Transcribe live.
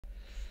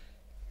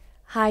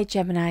Hi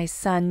Gemini,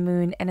 Sun,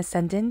 Moon, and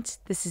Ascendant.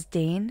 This is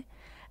Dane,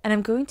 and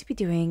I'm going to be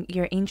doing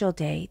your Angel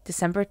Day,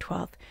 December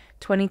 12th,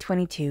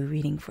 2022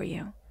 reading for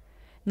you.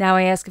 Now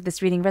I ask if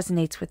this reading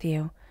resonates with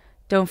you.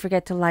 Don't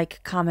forget to like,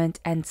 comment,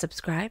 and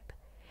subscribe.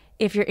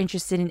 If you're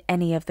interested in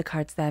any of the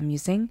cards that I'm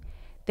using,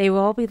 they will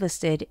all be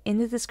listed in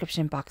the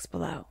description box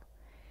below.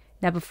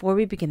 Now before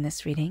we begin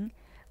this reading,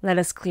 let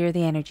us clear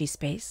the energy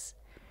space,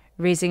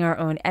 raising our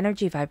own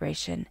energy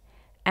vibration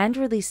and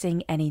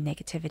releasing any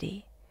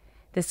negativity.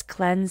 This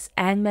cleanse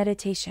and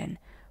meditation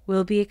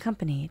will be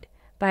accompanied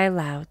by a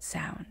loud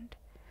sound.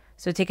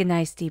 So take a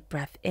nice deep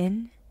breath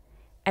in,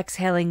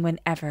 exhaling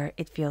whenever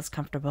it feels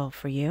comfortable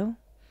for you.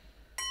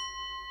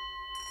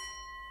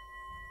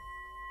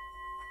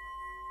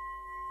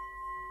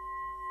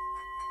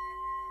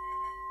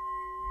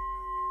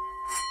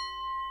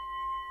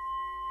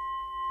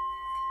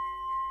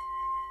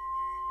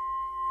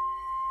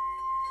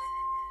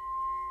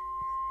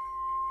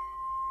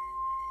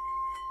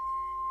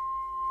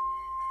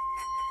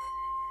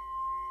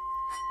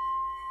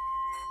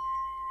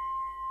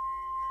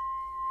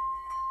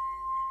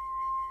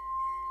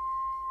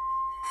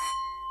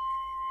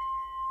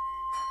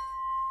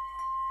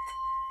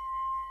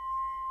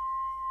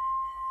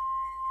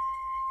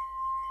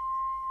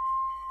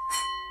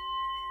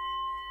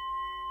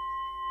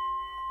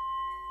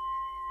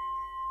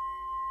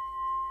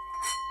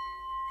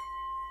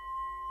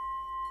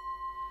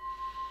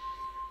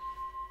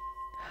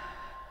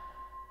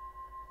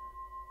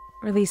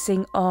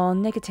 Releasing all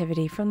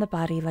negativity from the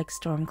body like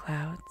storm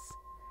clouds.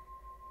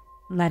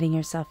 Letting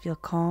yourself feel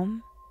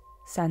calm,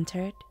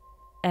 centered,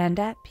 and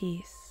at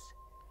peace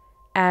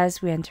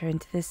as we enter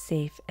into this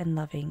safe and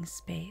loving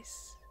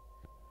space.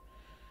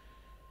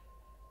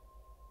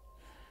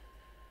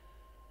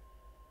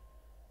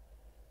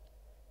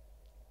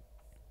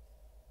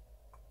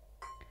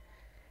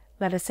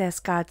 Let us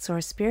ask God,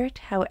 Source Spirit,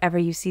 however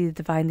you see the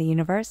divine, the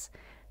universe,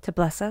 to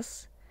bless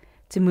us,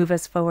 to move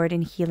us forward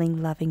in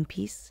healing, loving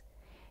peace,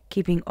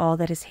 keeping all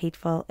that is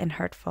hateful and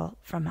hurtful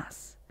from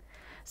us.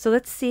 So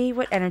let's see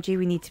what energy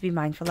we need to be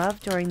mindful of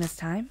during this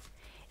time.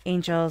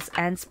 Angels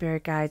and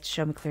spirit guides,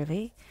 show me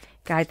clearly.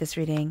 Guide this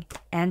reading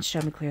and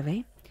show me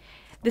clearly.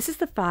 This is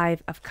the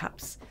Five of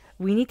Cups.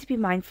 We need to be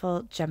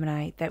mindful,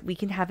 Gemini, that we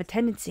can have a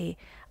tendency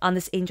on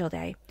this Angel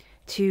Day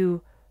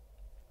to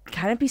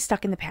kind of be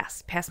stuck in the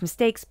past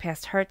mistakes,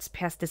 past hurts,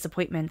 past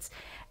disappointments,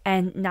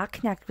 and not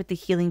connect with the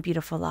healing,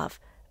 beautiful love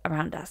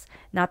around us,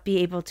 not be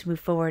able to move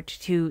forward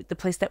to the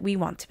place that we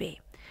want to be.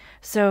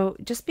 So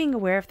just being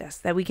aware of this,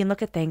 that we can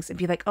look at things and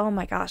be like, oh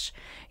my gosh,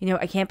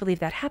 I can't believe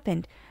that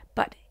happened,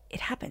 but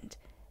it happened.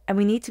 And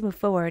we need to move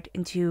forward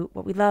into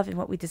what we love and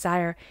what we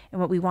desire and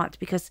what we want,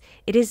 because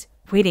it is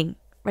waiting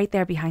right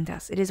there behind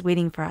us. It is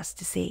waiting for us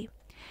to see.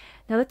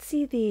 Now let's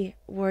see the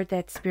word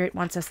that Spirit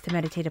wants us to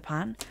meditate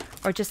upon,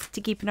 or just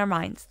to keep in our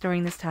minds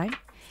during this time.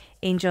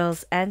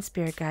 Angels and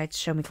spirit guides,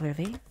 show me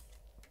clearly.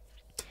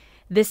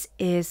 This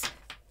is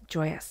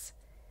joyous.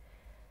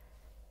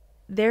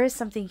 There is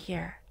something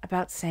here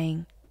about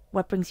saying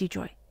what brings you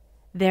joy.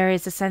 There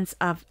is a sense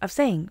of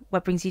saying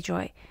what brings you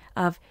joy,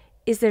 of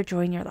is there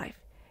joy in your life?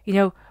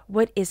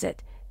 What is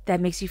it that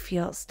makes you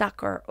feel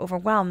stuck or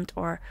overwhelmed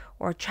or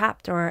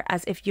trapped, or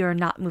as if you're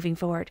not moving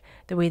forward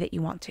the way that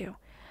you want to?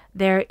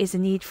 There is a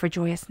need for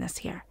joyousness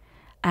here,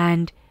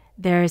 and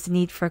there is a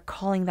need for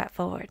calling that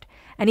forward.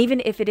 And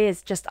even if it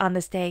is just on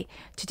this day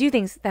to do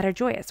things that are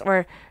joyous,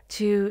 or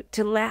to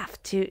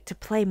laugh, to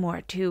play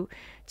more, to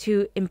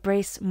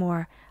embrace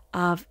more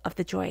of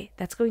the joy,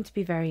 that's going to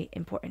be very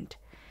important.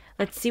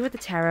 Let's see what the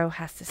tarot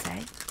has to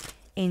say.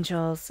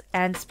 Angels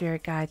and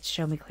spirit guides,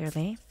 show me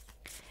clearly.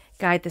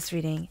 Guide this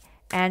reading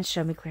and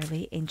show me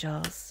clearly,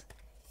 angels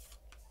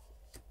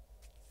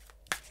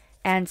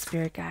and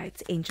spirit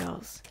guides,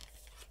 angels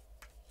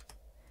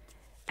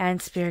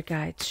and spirit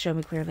guides, show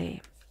me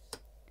clearly.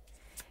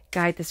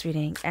 Guide this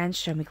reading and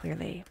show me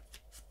clearly.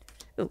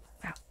 Oh,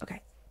 wow,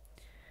 okay.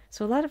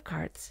 So a lot of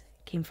cards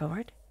came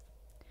forward.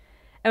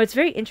 Oh, it's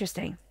very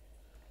interesting.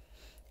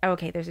 Oh,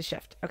 okay, there's a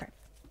shift. Okay.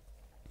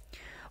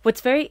 What's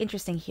very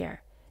interesting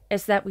here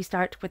is that we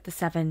start with the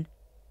Seven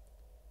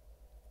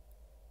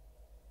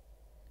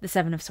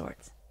of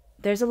Swords.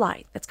 There's a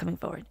lie that's coming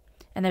forward,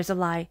 and there's a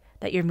lie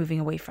that you're moving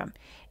away from.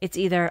 It's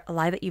either a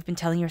lie that you've been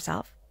telling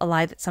yourself, a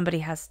lie that somebody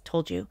has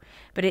told you,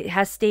 but it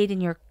has stayed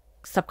in your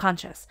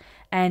subconscious,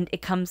 and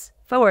it comes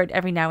forward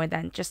every now and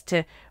then just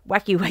to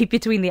whack you right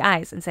between the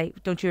eyes and say,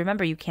 don't you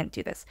remember you can't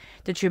do this?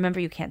 Don't you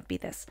remember you can't be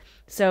this?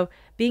 So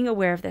being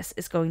aware of this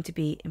is going to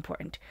be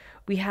important.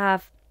 We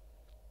have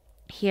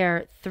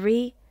here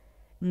 3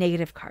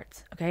 negative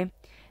cards, okay?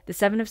 The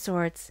Seven of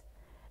Swords,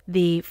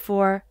 the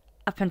Four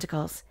of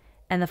Pentacles,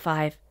 and the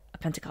Five of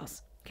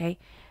Pentacles, okay?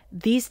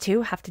 These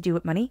two have to do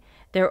with money.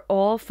 They're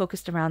all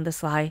focused around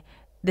this lie,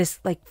 this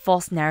like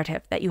false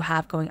narrative that you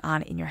have going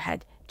on in your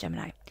head,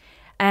 Gemini.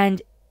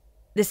 And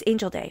this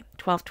Angel Day,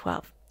 12/12,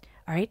 all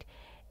right,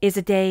 is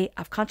a day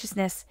of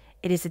consciousness.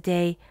 It is a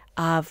day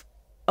of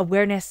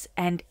awareness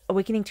and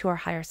awakening to our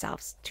higher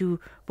selves, to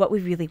what we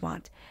really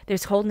want.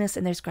 There's wholeness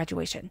and there's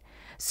graduation.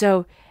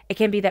 So it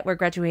can be that we're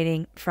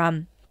graduating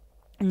from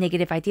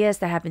negative ideas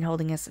that have been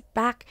holding us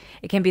back.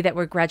 It can be that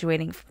we're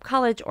graduating from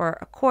college or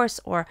a course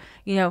or,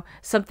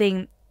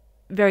 something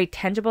very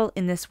tangible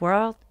in this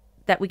world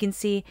that we can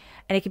see.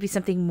 And it could be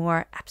something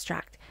more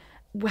abstract.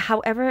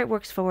 However it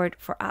works forward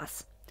for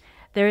us,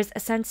 there is a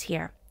sense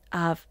here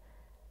of,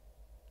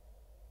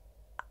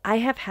 I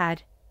have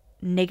had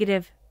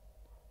negative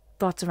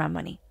thoughts around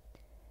money,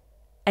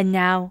 and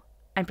now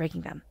I'm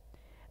breaking them,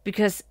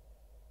 because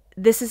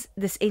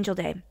this angel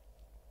day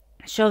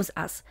shows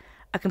us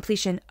a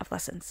completion of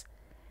lessons,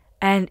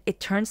 and it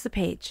turns the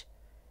page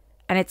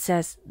and it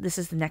says, this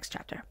is the next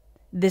chapter.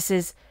 This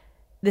is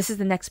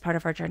the next part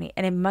of our journey,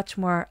 and it much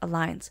more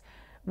aligns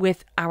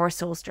with our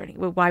soul's journey,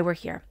 with why we're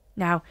here.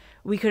 Now,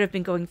 we could have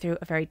been going through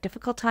a very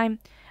difficult time,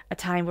 a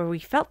time where we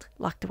felt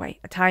locked away,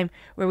 a time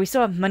where we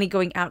saw money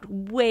going out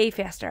way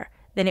faster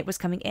than it was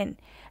coming in.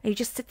 And you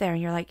just sit there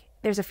and you're like,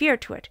 there's a fear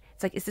to it.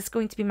 It's like, is this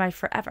going to be my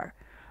forever?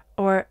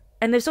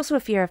 And there's also a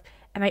fear of,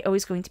 am I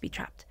always going to be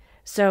trapped?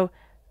 So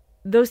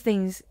those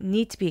things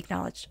need to be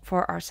acknowledged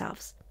for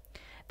ourselves.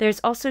 There's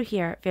also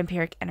here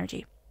vampiric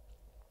energy.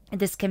 And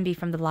this can be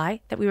from the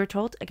lie that we were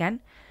told,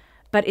 again,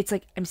 but it's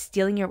like, I'm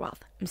stealing your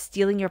wealth. I'm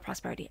stealing your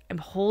prosperity. I'm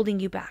holding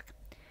you back.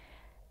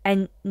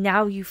 And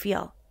now you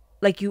feel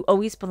like you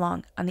always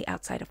belong on the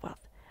outside of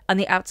wealth, on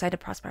the outside of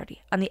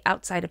prosperity, on the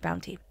outside of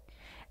bounty.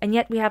 And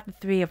yet we have the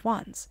Three of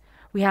Wands.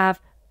 We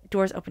have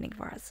doors opening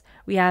for us.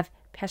 We have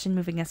passion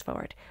moving us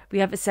forward. We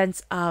have a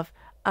sense of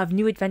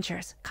new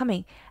adventures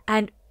coming,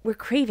 and we're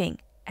craving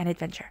an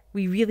adventure.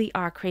 We really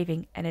are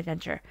craving an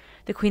adventure.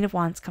 The Queen of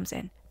Wands comes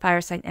in,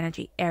 fire sign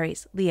energy,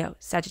 Aries, Leo,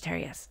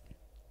 Sagittarius.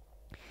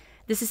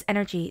 This is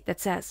energy that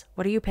says,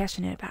 what are you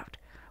passionate about?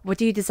 What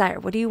do you desire?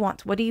 What do you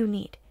want? What do you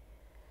need?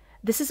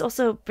 This is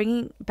also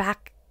bringing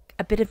back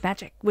a bit of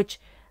magic, which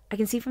I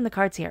can see from the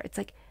cards here. It's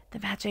like the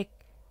magic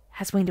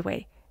has waned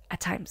away at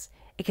times.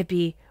 It could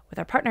be with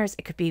our partners.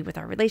 It could be with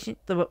our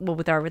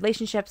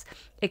relationships.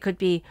 It could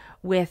be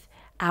with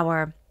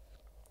our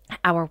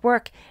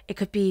work. It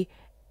could be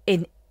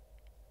in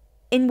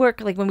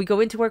work. Like when we go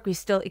into work, we're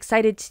still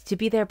excited to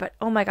be there, but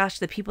oh my gosh,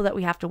 the people that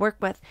we have to work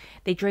with,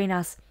 they drain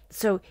us.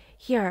 So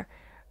here,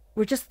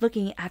 we're just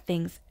looking at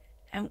things,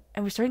 and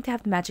we're starting to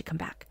have the magic come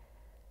back.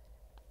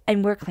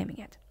 And we're claiming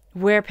it.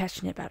 We're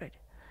passionate about it.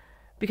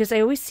 Because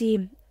I always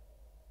see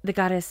the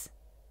goddess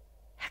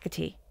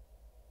Hecate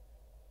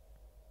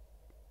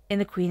in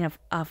the Queen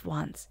of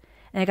Wands.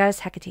 And the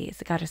goddess Hecate is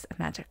the goddess of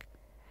magic.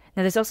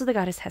 Now there's also the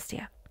goddess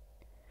Hestia,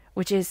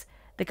 which is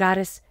the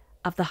goddess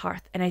of the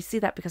hearth. And I see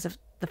that because of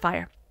the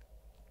fire,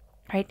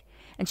 right?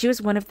 And she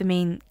was one of the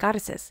main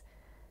goddesses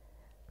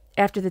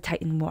after the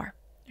Titan War,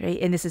 right?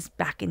 And this is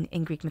back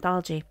in Greek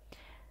mythology.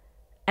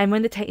 And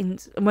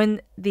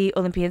when the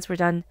Olympians were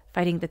done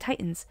fighting the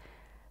Titans,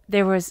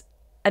 there was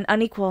an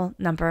unequal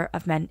number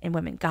of men and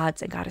women,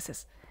 gods and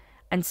goddesses.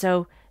 And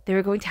so they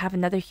were going to have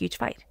another huge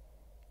fight.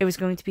 It was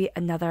going to be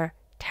another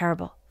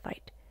terrible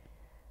fight.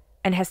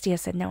 And Hestia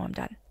said, no, I'm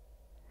done.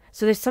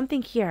 So there's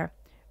something here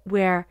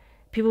where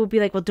people will be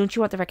like, well, don't you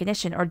want the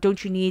recognition? Or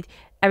don't you need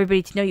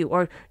everybody to know you?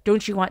 Or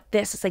don't you want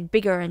this? It's like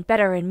bigger and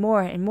better and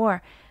more and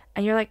more.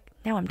 And you're like,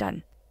 no, I'm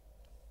done.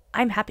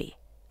 I'm happy.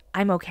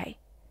 I'm okay.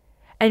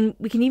 And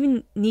we can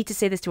even need to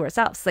say this to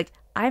ourselves. Like,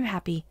 I'm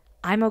happy.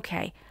 I'm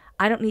okay.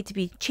 I don't need to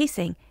be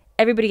chasing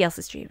everybody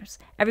else's dreams,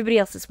 everybody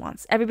else's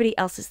wants, everybody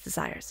else's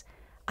desires.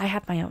 I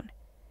have my own.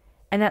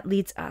 And that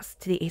leads us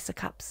to the Ace of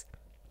Cups.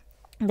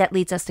 That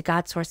leads us to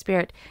God, Source,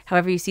 Spirit,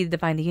 however you see the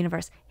divine, the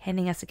universe,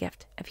 handing us a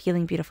gift of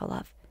healing, beautiful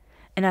love,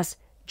 and us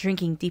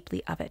drinking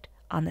deeply of it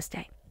on this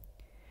day.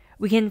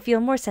 We can feel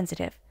more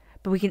sensitive,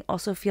 but we can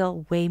also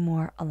feel way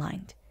more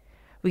aligned.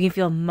 We can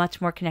feel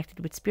much more connected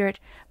with spirit,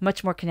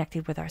 much more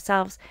connected with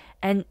ourselves,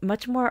 and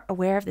much more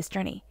aware of this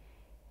journey.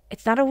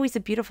 It's not always a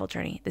beautiful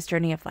journey, this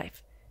journey of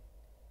life.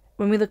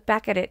 When we look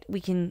back at it, we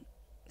can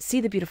see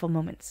the beautiful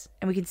moments,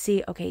 and we can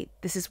see, okay,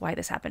 this is why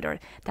this happened, or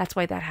that's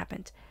why that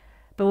happened.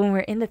 But when we're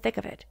in the thick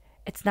of it,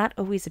 it's not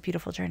always a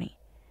beautiful journey.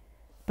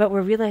 But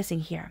we're realizing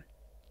here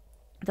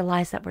the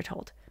lies that we're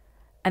told,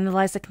 and the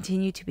lies that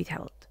continue to be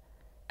told,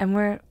 and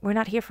we're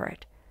not here for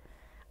it.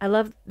 I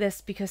love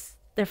this because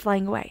they're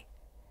flying away.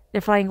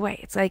 They're flying away.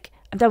 It's like,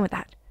 I'm done with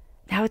that.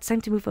 Now it's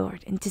time to move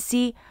forward and to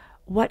see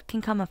what can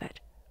come of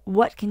it.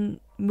 What can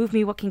move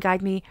me? What can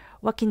guide me?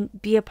 What can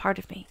be a part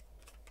of me?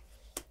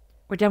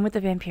 We're done with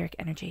the vampiric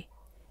energy.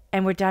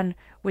 And we're done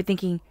with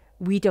thinking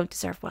we don't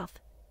deserve wealth.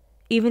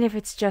 Even if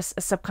it's just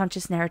a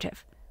subconscious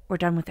narrative, we're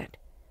done with it.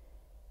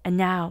 And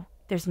now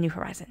there's a new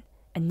horizon.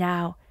 And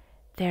now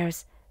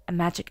there's a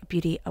magic, a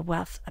beauty, a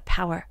wealth, a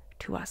power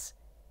to us.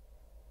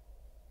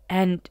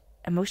 And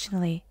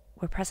emotionally,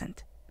 we're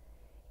present.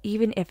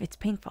 Even if it's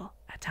painful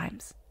at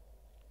times.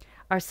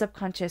 Our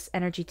subconscious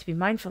energy to be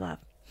mindful of.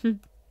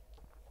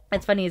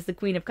 It's funny, is the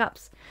Queen of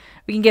Cups.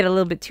 We can get a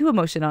little bit too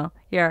emotional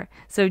here.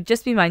 So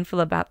just be mindful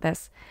about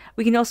this.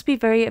 We can also be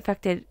very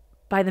affected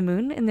by the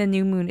moon, and the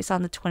new moon is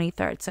on the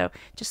 23rd. So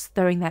just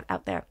throwing that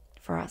out there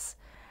for us.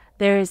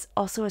 There is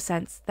also a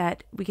sense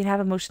that we can have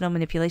emotional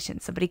manipulation.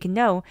 Somebody can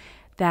know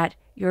that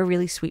you're a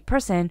really sweet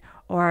person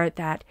or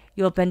that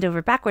you'll bend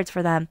over backwards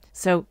for them,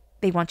 so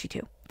they want you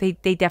to.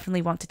 They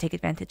definitely want to take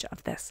advantage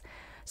of this.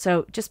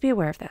 So just be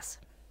aware of this.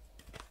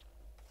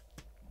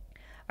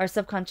 Our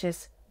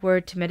subconscious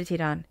word to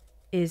meditate on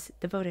is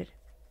devoted.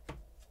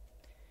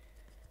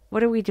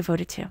 What are we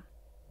devoted to?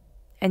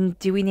 And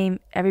do we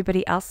name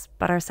everybody else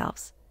but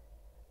ourselves?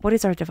 What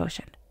is our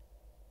devotion?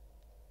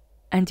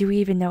 And do we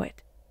even know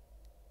it?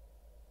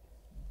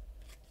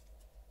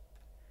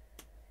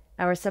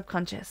 Our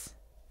subconscious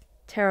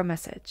tarot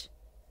message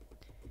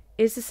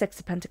is the Six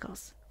of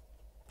Pentacles.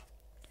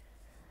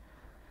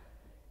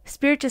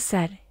 Spirit just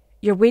said,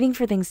 you're waiting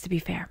for things to be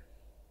fair.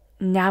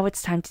 Now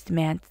it's time to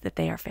demand that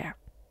they are fair.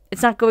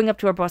 It's not going up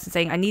to our boss and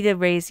saying, I need a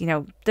raise,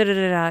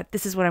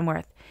 this is what I'm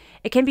worth.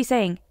 It can be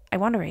saying, I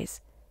want a raise.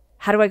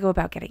 How do I go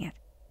about getting it?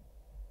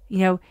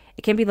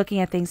 It can be looking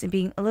at things and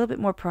being a little bit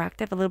more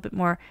proactive, a little bit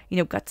more,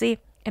 gutsy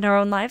in our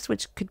own lives,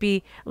 which could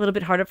be a little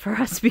bit harder for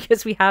us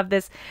because we have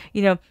this,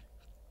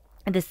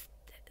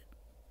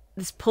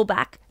 this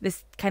pullback,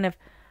 this kind of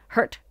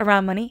hurt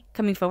around money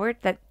coming forward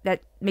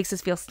that makes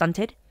us feel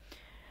stunted.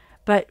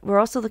 But we're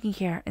also looking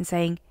here and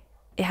saying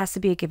it has to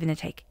be a give and a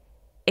take.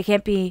 It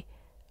can't be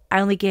I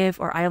only give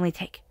or I only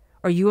take,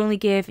 or you only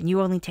give and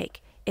you only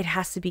take. It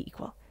has to be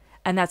equal.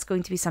 And that's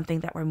going to be something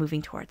that we're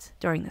moving towards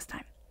during this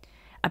time.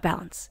 A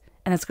balance.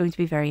 And that's going to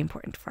be very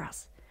important for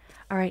us.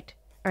 All right,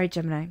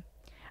 Gemini.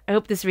 I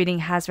hope this reading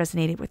has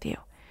resonated with you.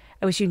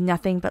 I wish you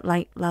nothing but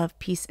light, love,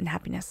 peace, and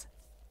happiness.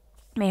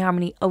 May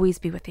harmony always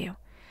be with you.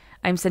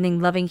 I'm sending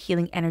loving,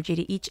 healing energy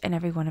to each and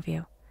every one of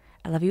you.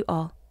 I love you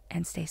all,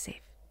 and stay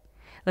safe.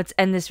 Let's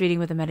end this reading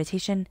with a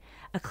meditation,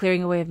 a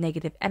clearing away of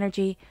negative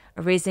energy,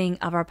 a raising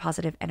of our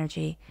positive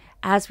energy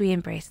as we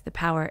embrace the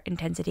power,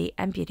 intensity,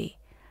 and beauty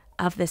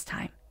of this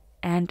time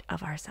and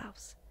of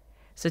ourselves.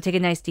 So take a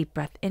nice deep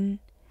breath in,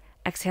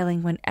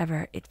 exhaling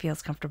whenever it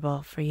feels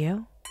comfortable for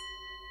you.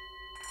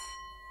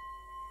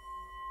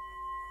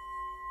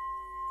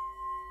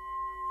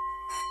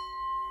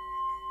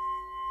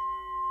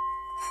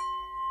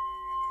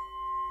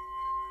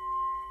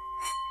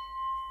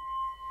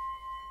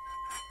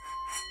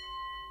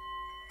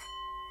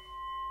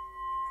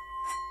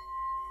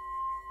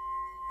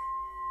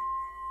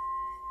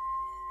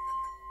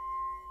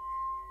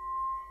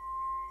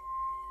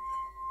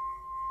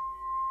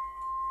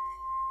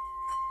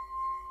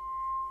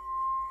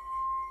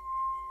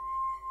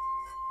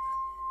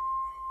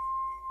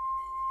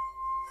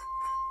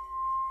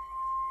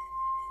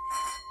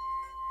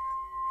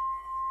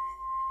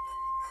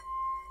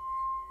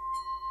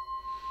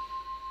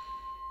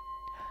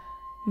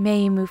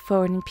 May you move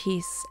forward in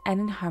peace and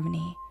in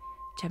harmony,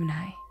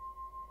 Gemini.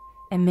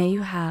 And may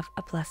you have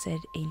a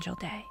blessed angel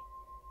day.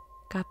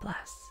 God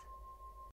bless.